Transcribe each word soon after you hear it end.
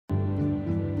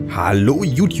Hallo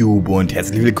YouTube und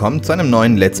herzlich willkommen zu einem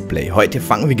neuen Let's Play. Heute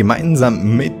fangen wir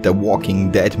gemeinsam mit der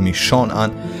Walking Dead Michonne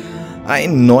an.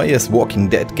 Ein neues Walking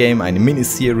Dead Game, eine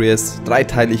Miniseries,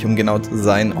 dreiteilig um genau zu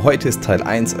sein. Heute ist Teil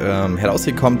 1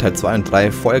 herausgekommen, Teil 2 und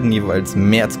 3 folgen jeweils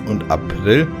März und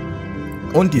April.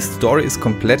 Und die Story ist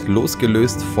komplett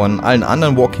losgelöst von allen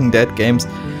anderen Walking Dead Games.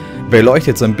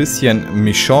 Beleuchtet so ein bisschen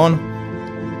Michonne.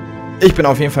 Ich bin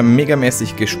auf jeden Fall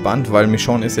megamäßig gespannt, weil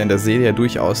Michonne ist ja in der Serie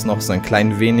durchaus noch so ein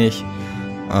klein wenig,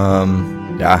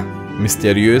 ja,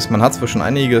 mysteriös. Man hat zwar schon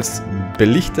einiges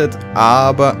belichtet,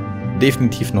 aber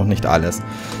definitiv noch nicht alles.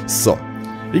 So,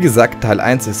 wie gesagt, Teil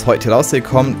 1 ist heute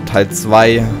rausgekommen, Teil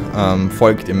 2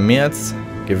 folgt im März,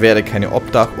 gewähre keine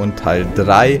Obdach, und Teil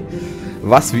 3,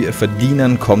 was wir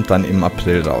verdienen, kommt dann im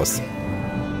April raus.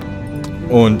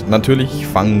 Und natürlich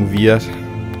fangen wir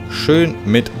schön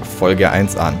mit Folge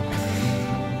 1 an.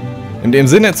 In dem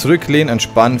Sinne, zurücklehnen,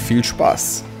 entspannen, viel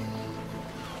Spaß.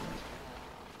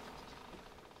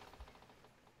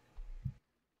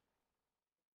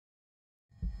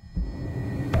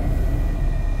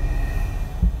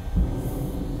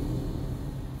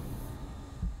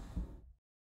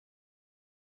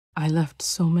 I left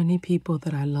so many people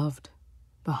that I loved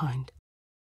behind.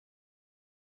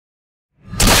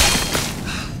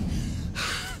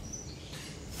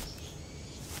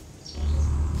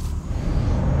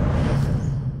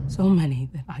 So many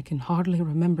that I can hardly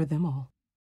remember them all.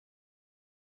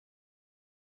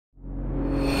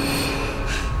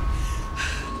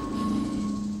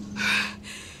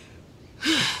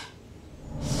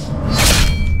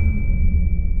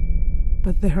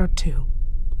 But there are two.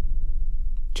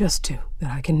 Just two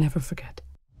that I can never forget.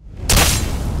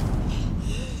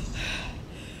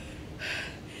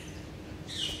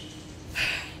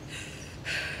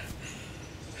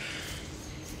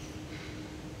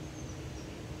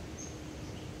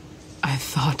 I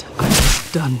thought I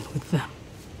was done with them.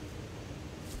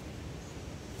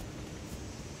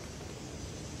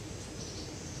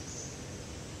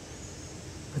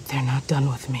 But they're not done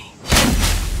with me.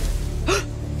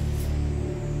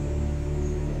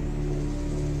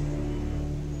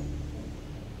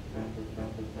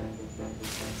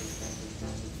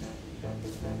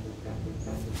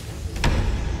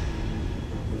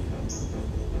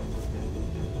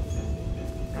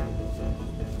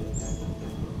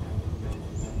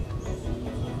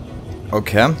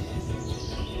 Okay,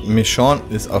 Michonne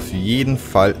ist auf jeden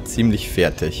Fall ziemlich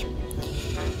fertig.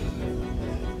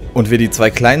 Und wer die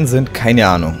zwei Kleinen sind, keine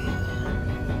Ahnung.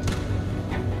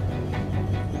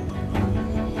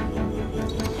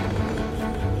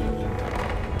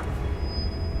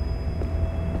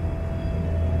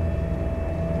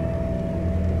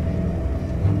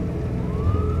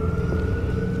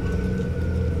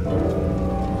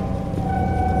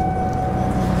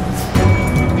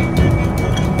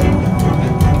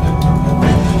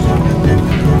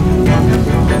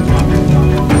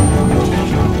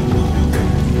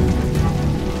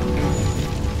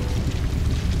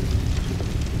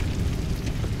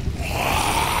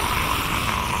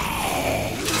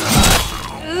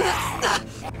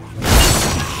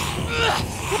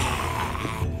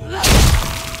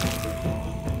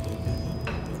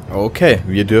 Okay,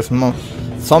 wir dürfen mal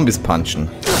Zombies punchen.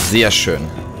 Sehr schön.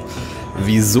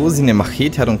 Wieso sie eine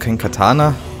Machete hat und kein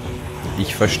Katana?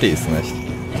 Ich verstehe es nicht.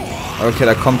 Okay,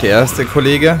 da kommt der erste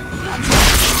Kollege.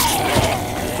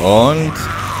 Und...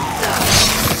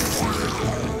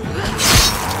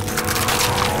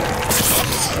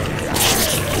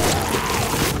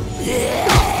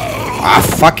 ah,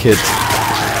 fuck it.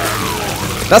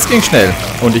 Das ging schnell.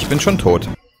 Und ich bin schon tot.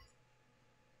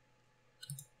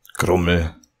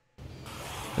 Grummel.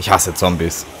 Ich hasse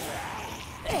Zombies.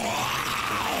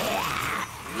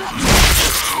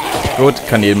 Gut,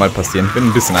 kann jedem mal passieren. Bin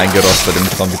ein bisschen eingerostet im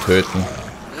Zombie töten.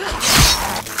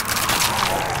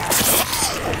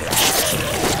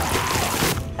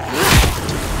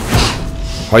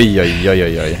 Hoi, hoi, hoi,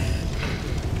 hoi, hoi.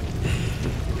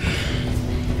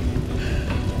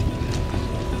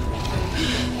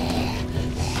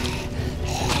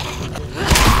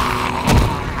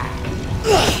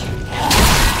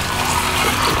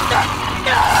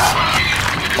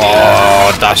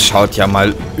 Oh, das schaut ja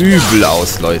mal übel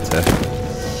aus, Leute.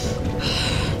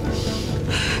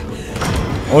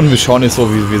 Und Michonne ist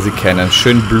so, wie wir sie kennen.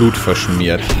 Schön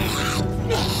blutverschmiert.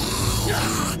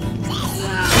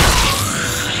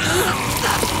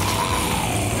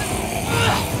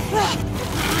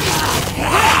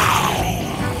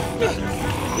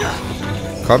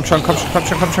 Komm schon, komm schon, komm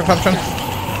schon, komm schon, komm schon.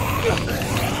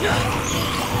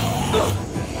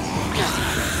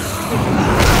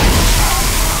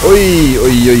 Ui,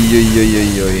 ui, ui, ui,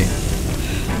 ui, ui.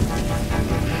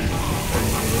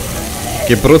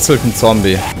 gebrutzelten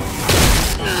Zombie.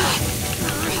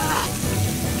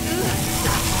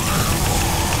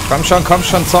 Komm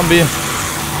schon, Zombie.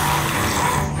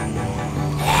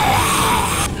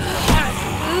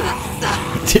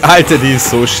 Die Alte, die ist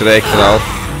so schräg drauf.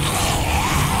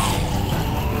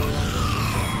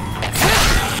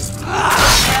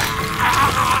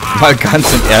 Mal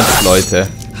ganz im Ernst, Leute.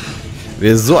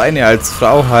 Wer so eine als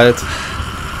Frau halt,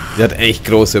 die hat echt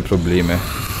große Probleme.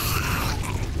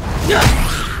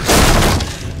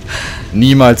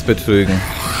 Niemals betrügen.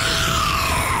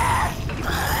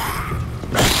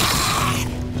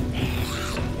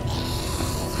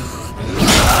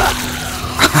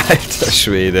 Alter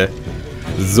Schwede.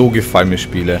 So gefallen mir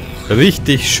Spiele.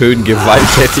 Richtig schön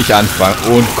gewalttätig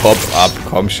anfangen und Kopf ab.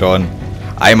 Komm schon.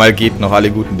 Einmal geht noch,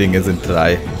 alle guten Dinge sind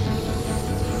 3.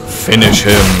 Finish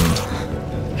him.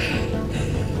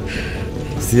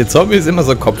 Dass diese Zombies immer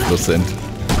so kopflos sind.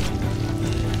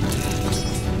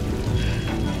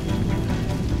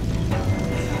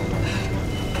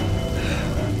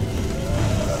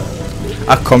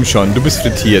 Ach komm schon, du bist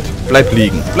frittiert. Bleib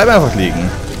liegen. Bleib einfach liegen.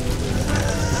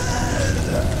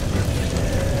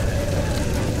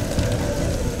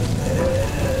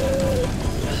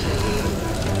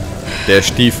 Der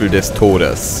Stiefel des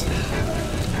Todes.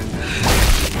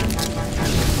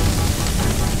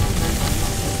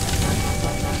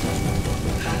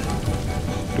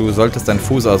 Du solltest deinen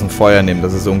Fuß aus dem Feuer nehmen,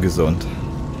 das ist ungesund.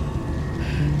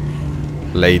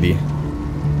 Lady.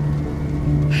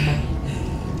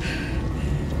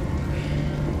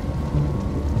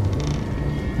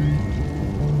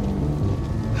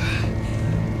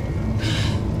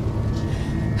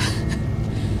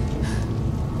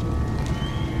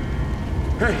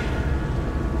 Hey,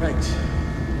 thanks.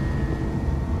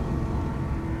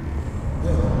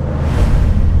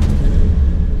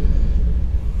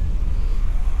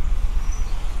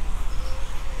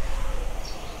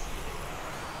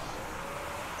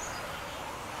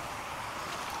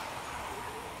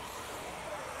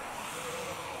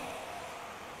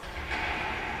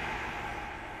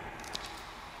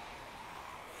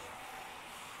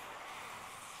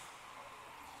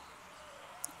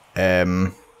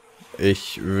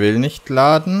 Ich will nicht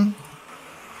laden.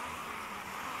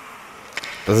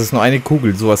 Das ist nur eine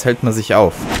Kugel, sowas hält man sich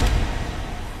auf.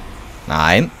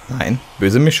 Nein, nein.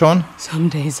 Böse Michonne. Some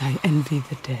days I envy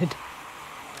the dead.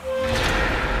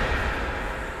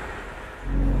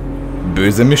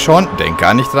 Böse Michonne, denk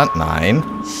gar nicht dran. Nein.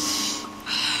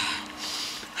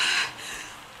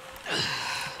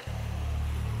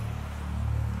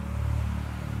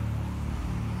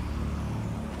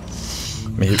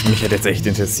 Mich hätte jetzt echt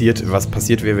interessiert, was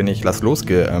passiert wäre, wenn ich lass los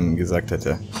gesagt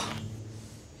hätte.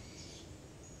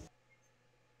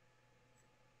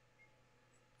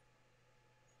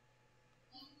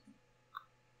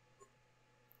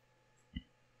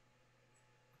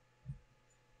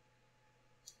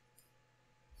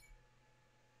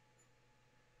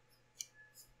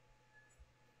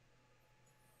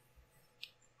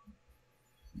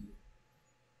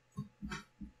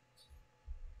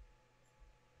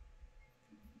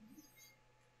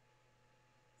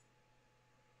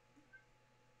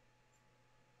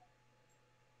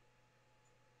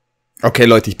 Okay,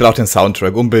 Leute, ich brauche den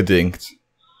Soundtrack unbedingt.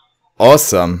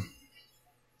 Awesome.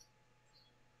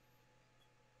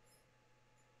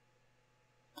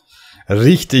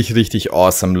 Richtig, richtig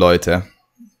awesome, Leute.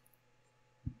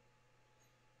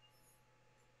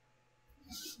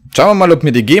 Schauen wir mal, ob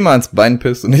mir die GEMA ans Bein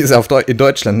pisst und ich es in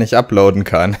Deutschland nicht uploaden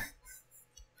kann.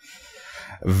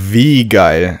 Wie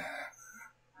geil.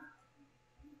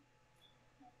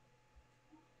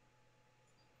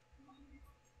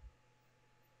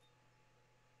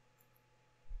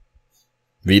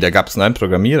 Wie, da gab es einen neuen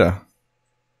Programmierer.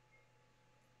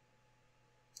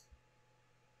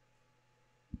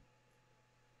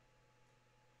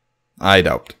 I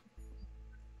doubt.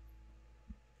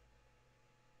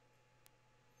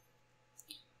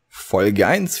 Folge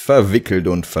 1 verwickelt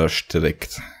und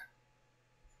verstrickt.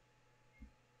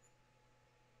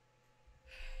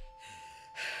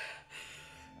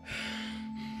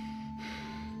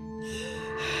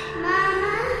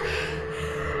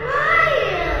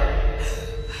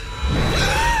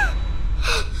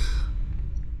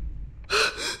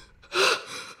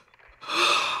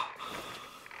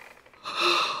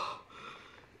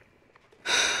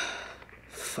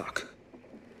 Fuck.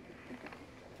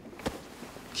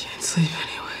 Can't sleep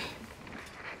anyway.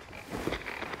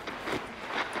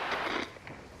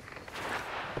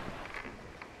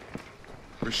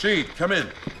 Rashid, come in.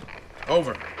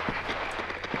 Over.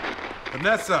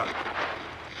 Vanessa,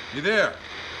 you there?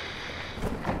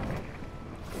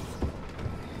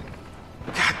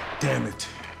 God damn it.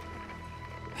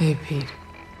 Hey, Pete.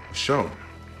 Michonne,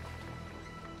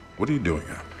 what are you doing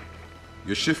up?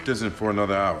 Your shift isn't for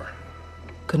another hour.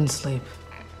 Couldn't sleep.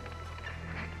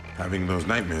 Having those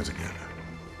nightmares again.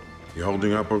 You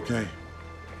holding up okay?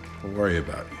 Don't worry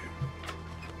about you.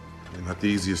 You're not the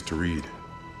easiest to read.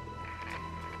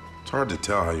 It's hard to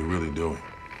tell how you're really doing.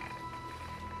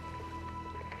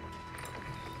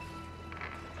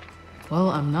 Well,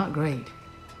 I'm not great.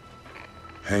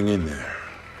 Hang in there.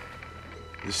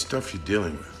 This stuff you're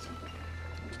dealing with,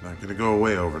 it's not gonna go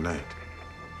away overnight.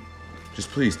 Just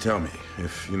please tell me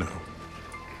if, you know,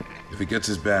 if it gets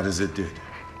as bad as it did.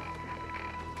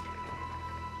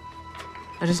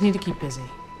 I just need to keep busy.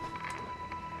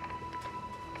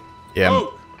 Er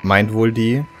meint wohl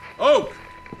die Oak!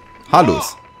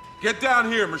 Hallos. Get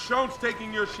down here. Michonne's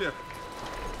taking your shift.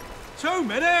 2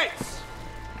 minutes!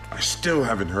 I still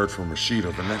haven't heard from Rashid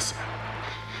or Vanessa.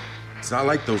 It's not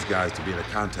like those guys to be in a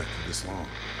contact for this long.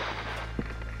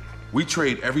 We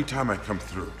trade every time I come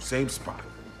through. Same spot.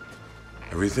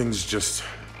 Everything's just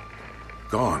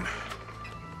gone.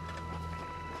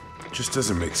 It just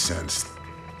doesn't make sense.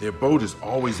 Their boat is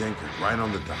always anchored right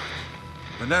on the dock.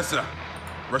 Vanessa!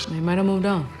 They might have moved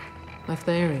on. Left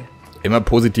the area. Immer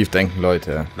positiv denken,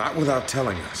 Leute. Not without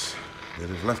telling us. They'd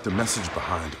have left a message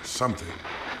behind or something.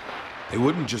 They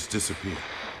wouldn't just disappear.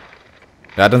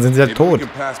 Ja, dann sind sie halt Maybe we tot.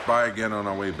 can pass by again on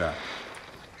our way back.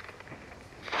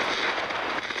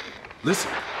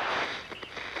 Listen.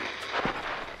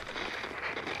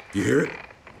 You hear it?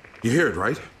 You hear it,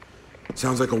 right?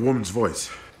 Sounds like a woman's voice.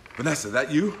 Vanessa,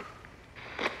 that you?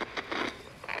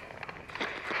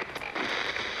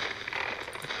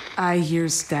 I hear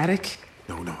static.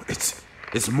 No,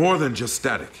 it's more than just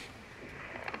static.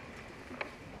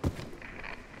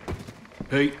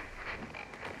 Pete?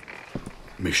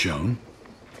 Michonne?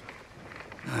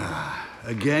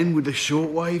 Again with the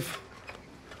shortwave?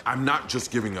 I'm not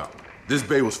just giving up. This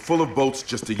bay was full of boats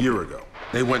just a year ago.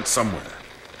 They went somewhere.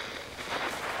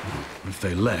 If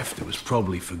they left, it was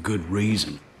probably for good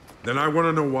reason. Then I want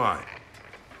to know why.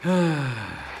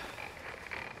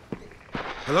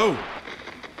 Hello?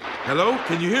 Hello?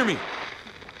 Can you hear me?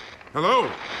 Hello?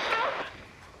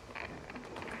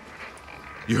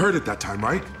 You heard it that time,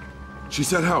 right? She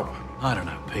said help. I don't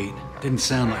know, Pete. Didn't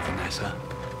sound like Vanessa.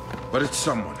 But it's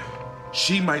someone.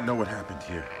 She might know what happened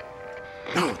here.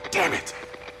 No, damn it!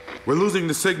 We're losing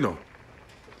the signal.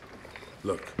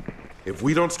 Look, if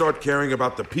we don't start caring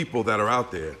about the people that are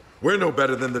out there, we're no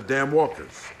better than the damn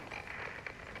walkers.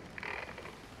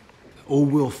 All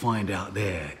we'll find out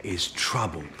there is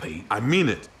trouble, Pete. I mean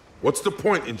it. What's the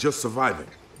point in just surviving?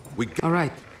 We got... All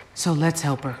right, so let's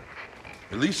help her.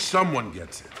 At least someone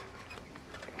gets it.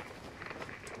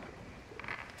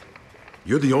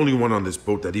 You're the only one on this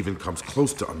boat that even comes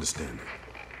close to understanding.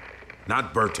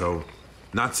 Not Berto,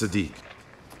 not Sadiq,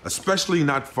 especially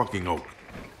not fucking Oak.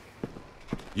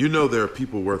 You know there are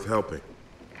people worth helping.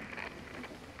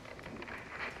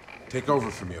 Take over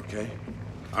for me, okay?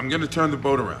 I'm gonna turn the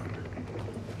boat around.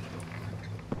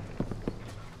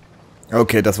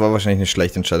 Okay, das war wahrscheinlich eine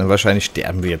schlechte Entscheidung. Wahrscheinlich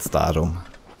sterben wir jetzt darum.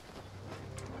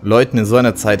 Leuten in so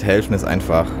einer Zeit helfen ist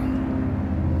einfach...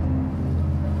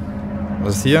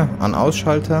 Was ist hier?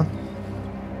 An-Ausschalter?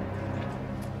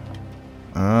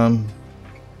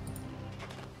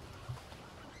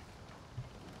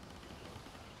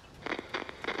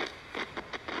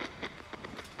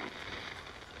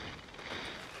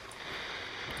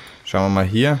 Schauen wir mal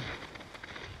hier.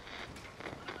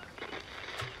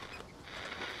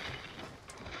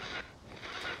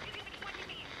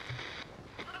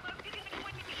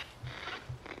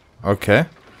 Okay.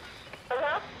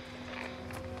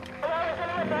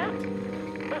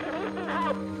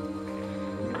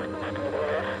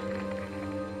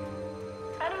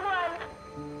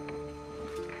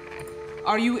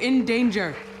 Are you in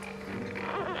danger?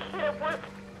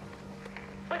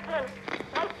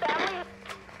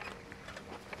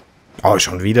 Oh,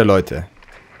 schon wieder, Leute.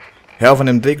 Hör auf, an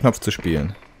dem Drehknopf zu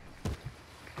spielen.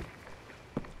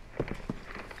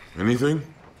 Anything?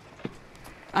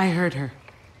 I heard her.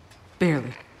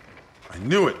 Barely. I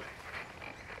knew it.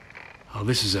 Oh,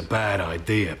 this is a bad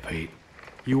idea, Pete.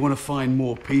 You want to find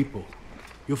more people.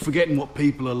 You're forgetting what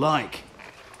people are like.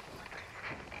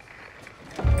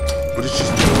 But it's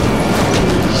just...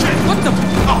 Shit! What the...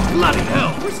 Oh, bloody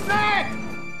hell! Who's that?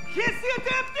 Can't see a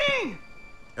damn thing!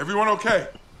 Everyone okay?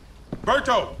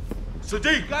 Berto!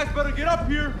 Sadiq! You guys better get up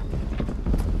here.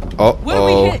 Oh, What do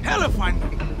we oh. hit? Hell if I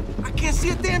can't see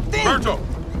a damn thing! Berto!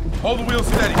 Hold the wheel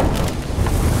steady.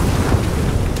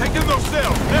 Take in those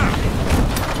sails, now!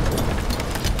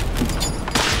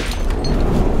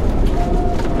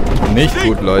 Nicht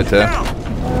gut, Leute. Down.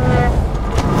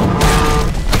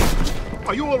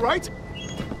 Are you all right?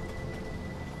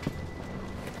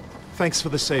 Thanks for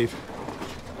the save.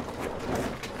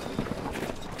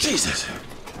 Jesus!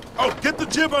 Oh, get the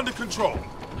jib under control!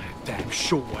 Damn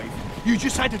shortwave. You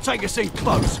just had to take us in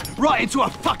close, right into a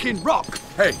fucking rock.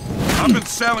 Hey, I've been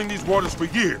sailing these waters for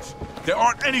years. There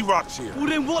aren't any rocks here. Well,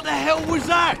 then what the hell was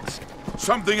that?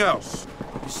 Something else.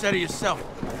 You said it yourself.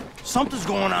 Something's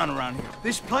going on around here.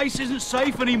 This place isn't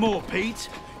safe anymore, Pete.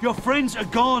 Your friends are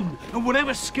gone, and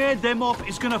whatever scared them off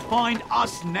is gonna find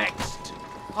us next.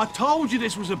 I told you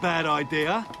this was a bad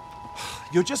idea.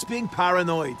 You're just being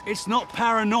paranoid. It's not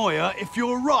paranoia if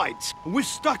you're right. We're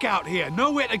stuck out here,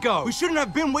 nowhere to go. We shouldn't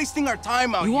have been wasting our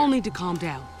time out You here. all need to calm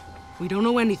down. We don't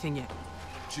know anything yet.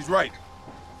 She's right.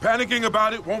 Panicking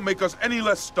about it won't make us any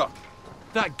less stuck.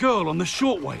 That girl on the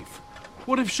shortwave.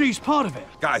 What if she's part of it?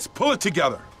 Guys, pull it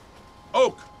together.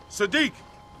 Oak, Sadiq,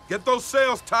 get those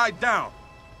sails tied down.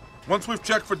 Once we've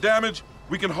checked for damage,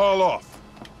 we can haul off.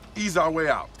 Ease our way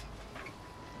out.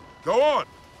 Go on.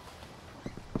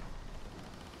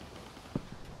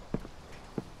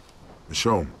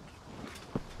 Michonne,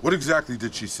 what exactly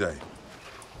did she say?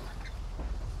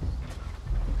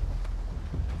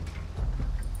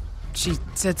 She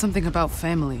said something about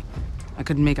family. I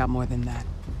couldn't make out more than that.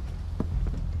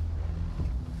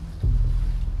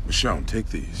 Michonne, take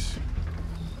these.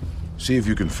 See if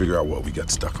you can figure out what we got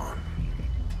stuck on.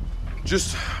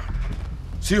 Just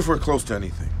see if we're close to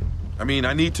anything. I mean,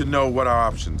 I need to know what our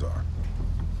options are.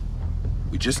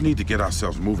 We just need to get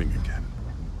ourselves moving again.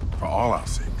 For all our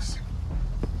sakes.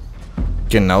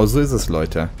 Genau so ist es,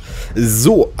 Leute.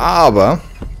 So, aber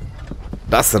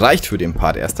das reicht für den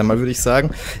Part erst einmal, würde ich sagen.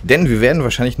 Denn wir werden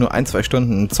wahrscheinlich nur 1-2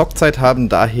 Stunden Zockzeit haben.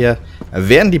 Daher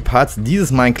werden die Parts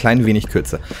dieses Mal ein klein wenig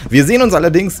kürzer. Wir sehen uns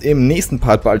allerdings im nächsten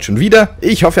Part bald schon wieder.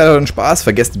 Ich hoffe, ihr hattet Spaß.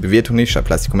 Vergesst die Bewertung nicht, schreibt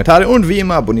fleißig Kommentare. Und wie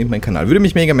immer, abonniert meinen Kanal. Würde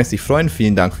mich megamäßig freuen.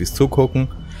 Vielen Dank fürs Zugucken.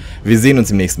 Wir sehen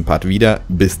uns im nächsten Part wieder.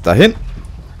 Bis dahin.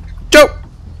 Ciao!